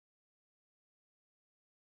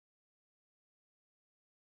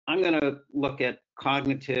I'm going to look at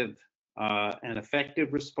cognitive and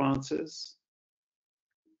affective responses.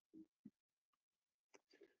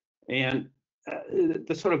 And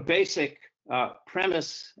the sort of basic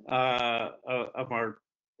premise of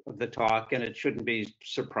the talk, and it shouldn't be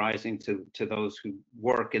surprising to those who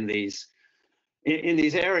work in these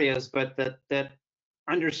areas, but that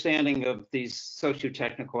understanding of these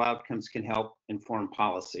socio-technical outcomes can help inform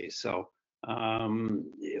policy. So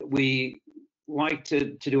we like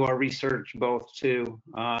to do our research both to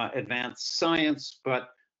advance science, but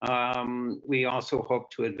we also hope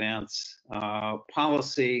to advance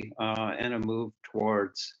policy and a move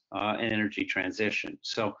towards an energy transition.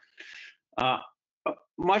 So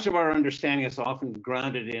much of our understanding is often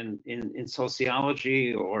grounded in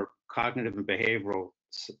sociology or cognitive and behavioral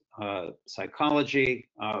psychology.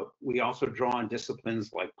 We also draw on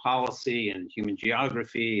disciplines like policy and human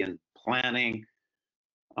geography and planning.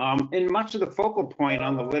 And much of the focal point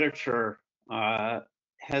on the literature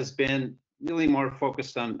has been really more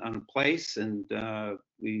focused on place, and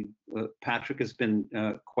Patrick has been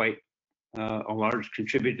quite a large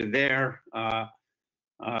contributor there.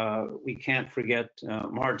 We can't forget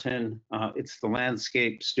Martin, It's the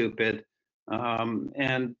Landscape, Stupid.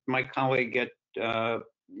 And my colleague at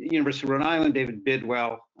University of Rhode Island, David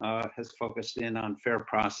Bidwell, has focused in on fair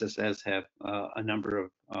process, as have a number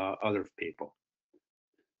of other people.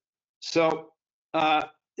 So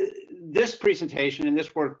this presentation and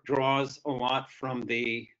this work draws a lot from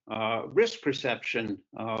the risk perception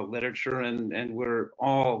literature, and we're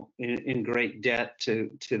all in great debt to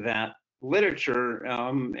that literature,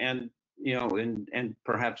 and and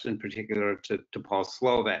perhaps in particular to Paul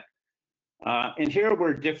Slovak. And here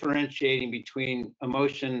we're differentiating between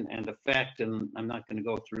emotion and affect, and I'm not going to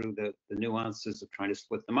go through the nuances of trying to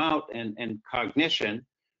split them out, and cognition.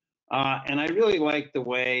 And I really like the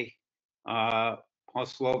way Paul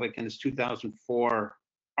Slovak in his 2004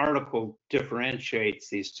 article differentiates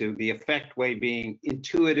these two, the affect way being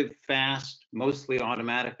intuitive, fast, mostly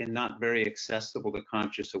automatic, and not very accessible to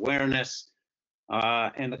conscious awareness,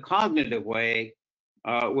 and the cognitive way,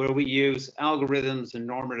 where we use algorithms and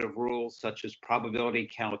normative rules such as probability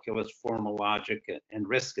calculus, formal logic, and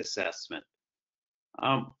risk assessment.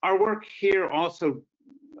 Our work here also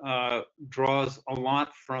draws a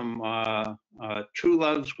lot from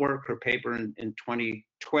Trulove's work, her paper in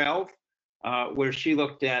 2012, where she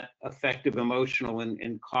looked at affective, emotional,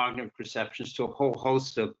 and cognitive perceptions to a whole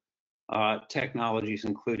host of technologies,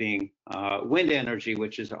 including wind energy,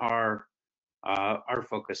 which is our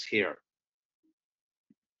focus here.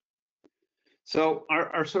 So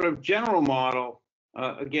our sort of general model,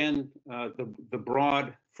 again, the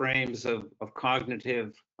broad frames of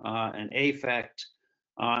cognitive and affect.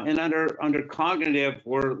 And under cognitive,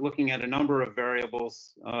 we're looking at a number of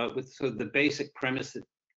variables with the basic premise that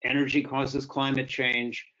energy causes climate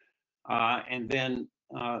change, and then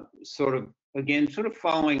sort of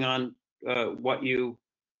following on what you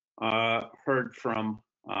heard from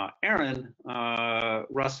Aaron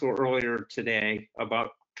Russell earlier today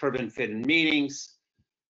about turbine fit in meetings.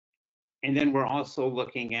 And then we're also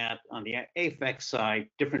looking at, on the affect side,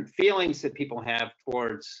 different feelings that people have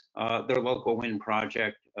towards their local wind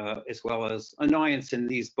project, as well as annoyance, and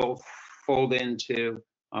these both fold into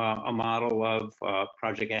a model of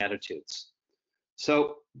project attitudes.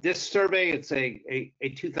 So this survey, it's a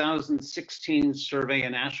 2016 survey, a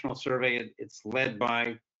national survey. It's led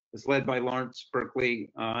by Lawrence Berkeley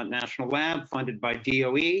National Lab, funded by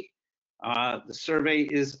DOE. The survey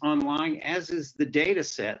is online, as is the data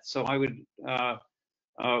set. So I would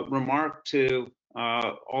remark to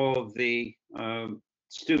all of the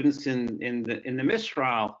students in the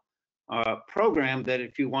Mistral program that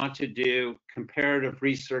if you want to do comparative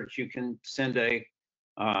research, you can send an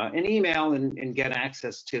email and get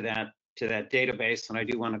access to that database. And I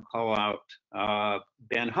do want to call out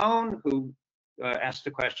Ben Hone, who asked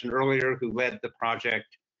a question earlier, who led the project,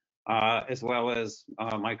 as well as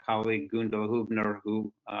my colleague Gundo Hubner,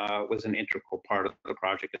 who was an integral part of the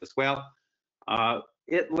project as well.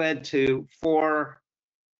 It led to 4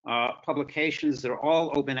 publications. They're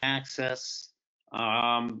all open access,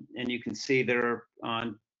 and you can see they're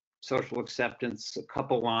on social acceptance, a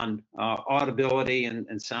couple on audibility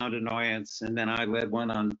and sound annoyance, and then I led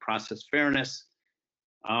one on process fairness.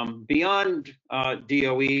 Beyond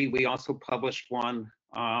DOE, we also published one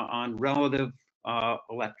on relative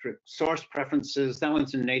electric source preferences. That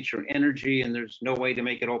one's in Nature Energy, and there's no way to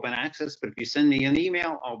make it open access, but if you send me an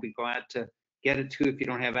email, I'll be glad to get it to you if you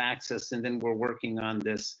don't have access. And then we're working on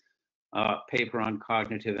this paper on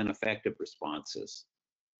cognitive and affective responses.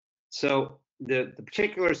 So the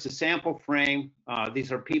particulars, the sample frame,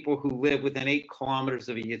 these are people who live within 8 kilometers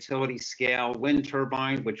of a utility scale wind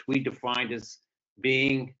turbine, which we defined as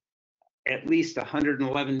being at least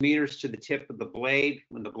 111 meters to the tip of the blade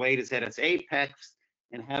when the blade is at its apex,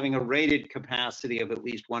 and having a rated capacity of at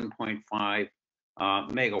least 1.5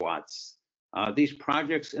 megawatts. These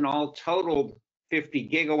projects in all totaled 50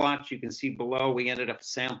 gigawatts. You can see below we ended up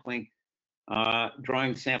sampling,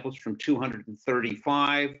 drawing samples from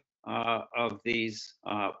 235 of these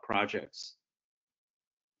projects.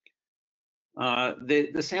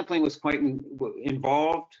 The sampling was quite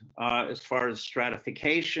involved as far as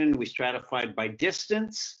stratification. We stratified by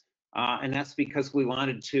distance, and that's because we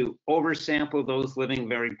wanted to oversample those living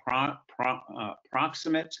very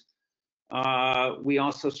proximate. We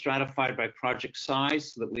also stratified by project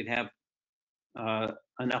size so that we'd have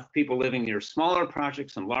enough people living near smaller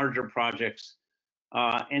projects and larger projects.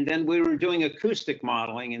 And then we were doing acoustic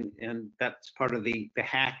modeling, and that's part of the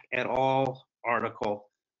Hack et al. Article.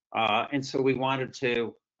 And so we wanted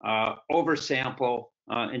to oversample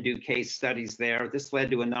and do case studies there. This led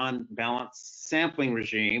to a non-balanced sampling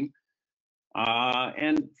regime.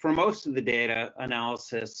 And for most of the data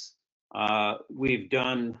analysis, we've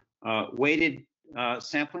done weighted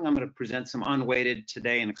sampling. I'm going to present some unweighted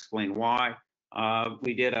today and explain why.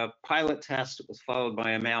 We did a pilot test. It was followed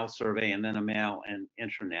by a mail survey and then a mail and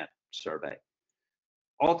intranet survey.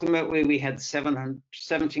 Ultimately, we had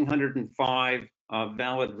 1,705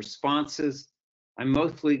 valid responses. And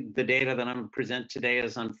mostly the data that I'm going to present today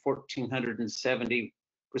is on 1,470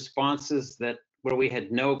 responses where we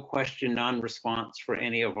had no question, non-response for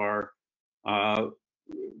any of our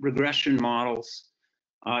regression models.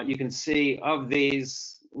 You can see of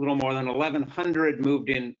these, a little more than 1,100 moved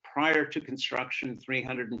in prior to construction,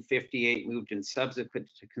 358 moved in subsequent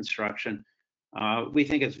to construction. We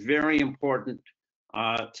think it's very important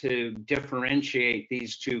to differentiate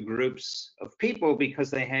these two groups of people because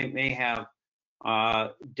they may have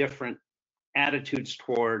different attitudes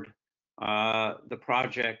toward the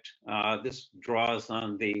project. This draws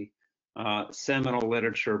on the seminal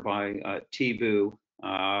literature by Tibu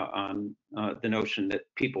on the notion that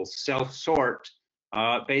people self-sort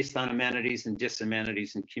based on amenities and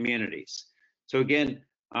disamenities in communities. So again,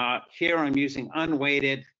 here I'm using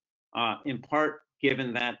unweighted, in part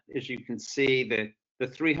given that, as you can see, the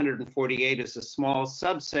 348 is a small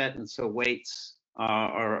subset, and so weights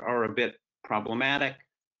are a bit problematic.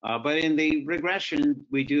 But in the regression,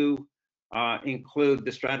 we do include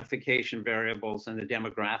the stratification variables and the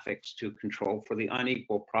demographics to control for the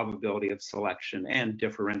unequal probability of selection and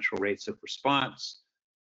differential rates of response.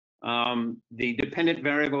 The dependent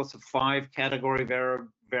variables of 5 category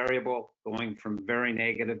variable going from very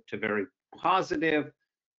negative to very positive.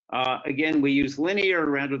 Again, we use linear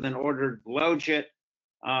rather than ordered logit.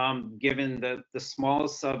 Given the small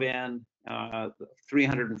sub-n,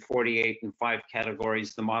 348 in 5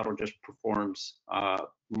 categories, the model just performs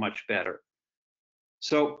much better.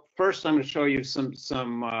 So first, I'm going to show you some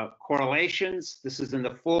correlations. This is in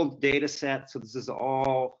the full data set, so this is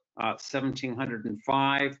all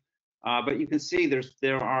 1,705. But you can see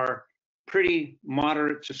there are pretty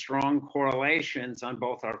moderate to strong correlations on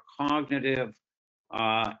both our cognitive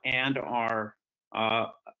and our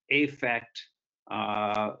affect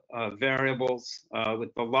variables,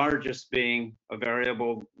 with the largest being a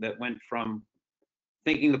variable that went from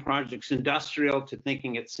thinking the project's industrial to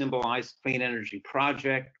thinking it symbolized clean energy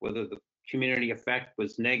project, whether the community effect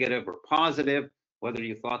was negative or positive, whether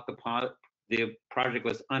you thought the project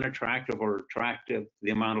was unattractive or attractive, the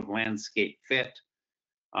amount of landscape fit.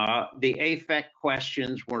 The affect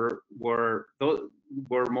questions were more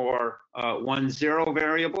 1-0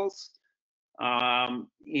 variables.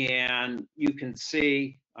 And you can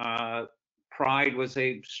see pride was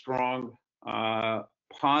a strong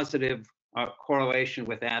positive correlation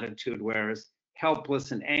with attitude, whereas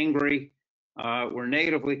helpless and angry were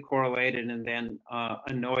negatively correlated, and then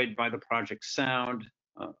annoyed by the project sound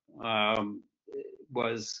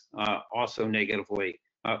was also negatively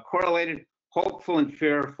correlated. Hopeful and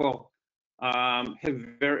fearful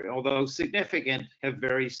although significant, have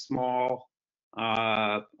very small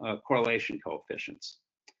correlation coefficients.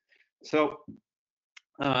 So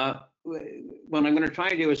what I'm going to try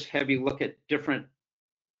to do is have you look at different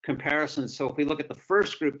comparisons. So if we look at the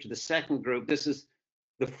first group to the second group, this is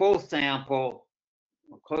the full sample,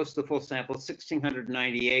 close to the full sample,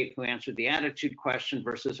 1,698 who answered the attitude question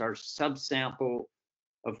versus our subsample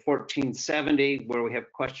of 1,470, where we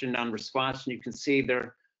have question non-response. And you can see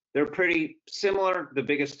they're pretty similar. The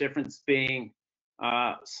biggest difference being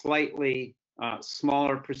slightly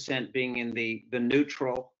smaller percent being in the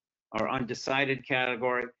neutral or undecided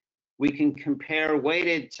category. we can compare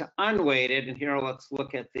weighted to unweighted. And here let's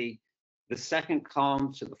look at the second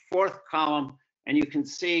column to the fourth column. And you can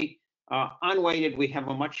see unweighted, we have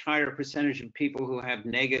a much higher percentage of people who have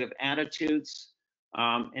negative attitudes.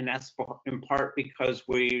 And that's in part because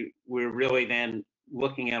we're really then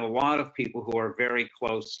looking at a lot of people who are very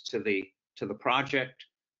close to the project.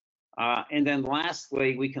 And then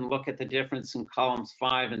lastly, we can look at the difference in columns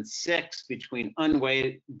 5 and 6 between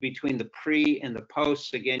unweighted, between the pre and the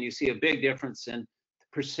post. Again, you see a big difference in the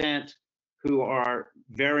percent who are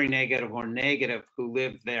very negative or negative who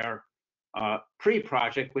live there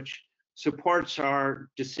pre-project, which supports our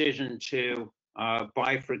decision to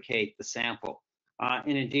bifurcate the sample.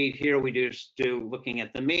 And indeed, here we just do looking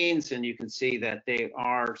at the means, and you can see that they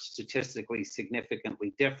are statistically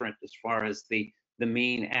significantly different as far as the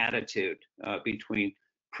mean attitude between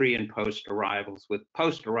pre and post arrivals, with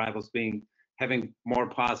post arrivals having more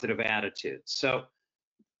positive attitudes. So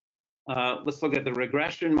let's look at the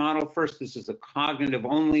regression model first. This is a cognitive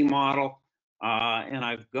only model, and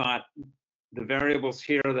I've got the variables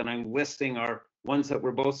here that I'm listing are ones that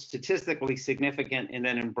were both statistically significant, and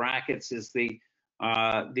then in brackets is the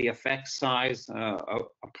effect size,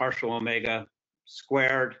 a partial omega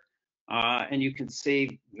squared, and you can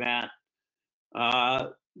see that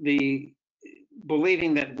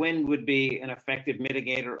believing that wind would be an effective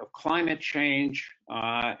mitigator of climate change,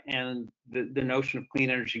 and the notion of clean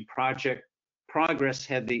energy project progress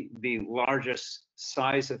had the largest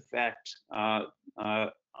size effect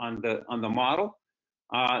on the model.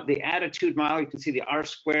 The attitude model, you can see the R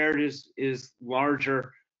squared is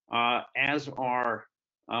larger, as are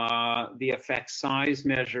the effect size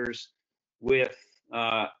measures, with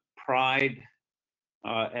pride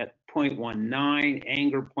at 0.19,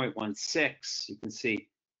 anger 0.16. You can see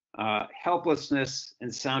helplessness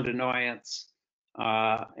and sound annoyance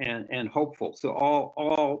and hopeful. So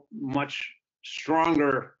all much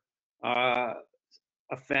stronger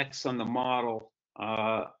effects on the model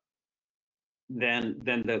than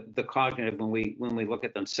the cognitive when we look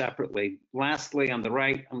at them separately. Lastly, on the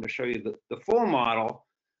right, I'm going to show you the full model.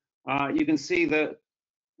 You can see that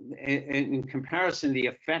in comparison, the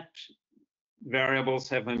effect variables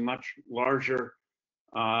have a much larger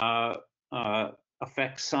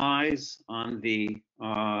effect size on the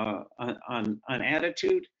on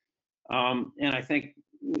attitude, and I think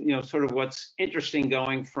sort of what's interesting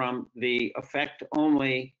going from the effect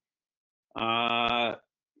only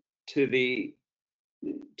to the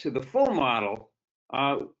full model.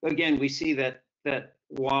 Again, we see that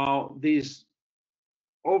while these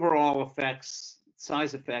overall effects,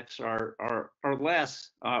 size effects are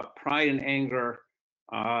less, pride and anger,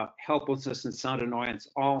 helplessness and sound annoyance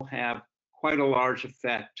all have quite a large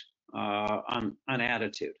effect on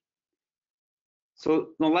attitude. So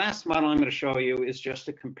the last model I'm going to show you is just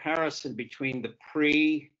a comparison between the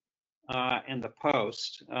pre and the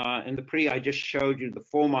post. In the pre, I just showed you the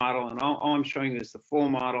full model, and all I'm showing you is the full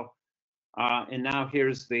model. And now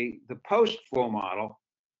here's the post full model.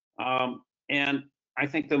 And I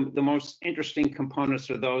think the most interesting components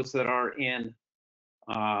are those that are in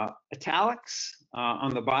italics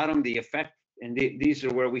on the bottom, the effect, and these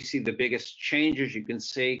are where we see the biggest changes. You can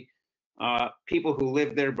see people who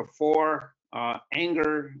lived there before,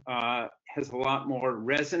 anger has a lot more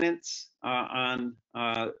resonance on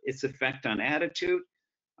its effect on attitude,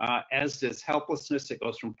 as does helplessness. It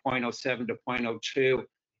goes from 0.07 to 0.02.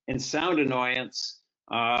 And sound annoyance,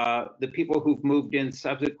 the people who've moved in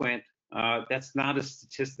subsequent, that's not a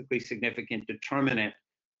statistically significant determinant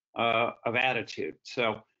of attitude.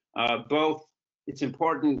 So both, it's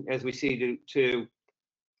important, as we see, to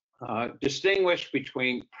distinguish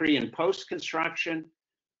between pre and post construction.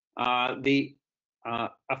 The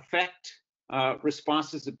effect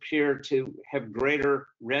responses appear to have greater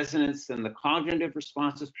resonance than the cognitive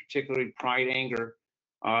responses, particularly pride, anger,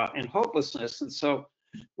 and hopelessness. And so,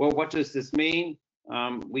 well, what does this mean?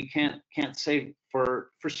 We can't say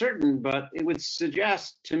for certain, but it would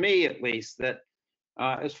suggest, to me at least, that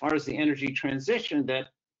as far as the energy transition, that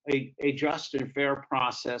a just and fair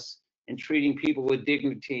process in treating people with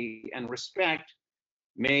dignity and respect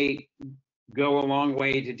may go a long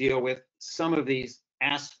way to deal with some of these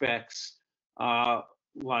aspects,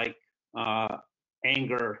 like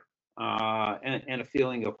anger and a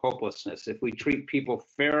feeling of hopelessness. If we treat people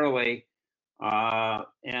fairly,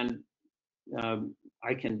 and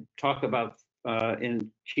I can talk about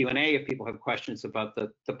in Q&A if people have questions about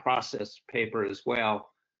the process paper as well.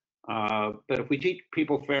 But if we treat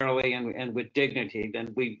people fairly and with dignity,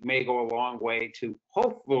 then we may go a long way to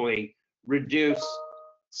hopefully reduce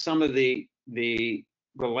some of the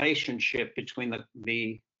relationship between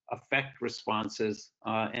the affect responses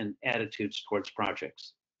and attitudes towards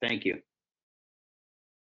projects. Thank you.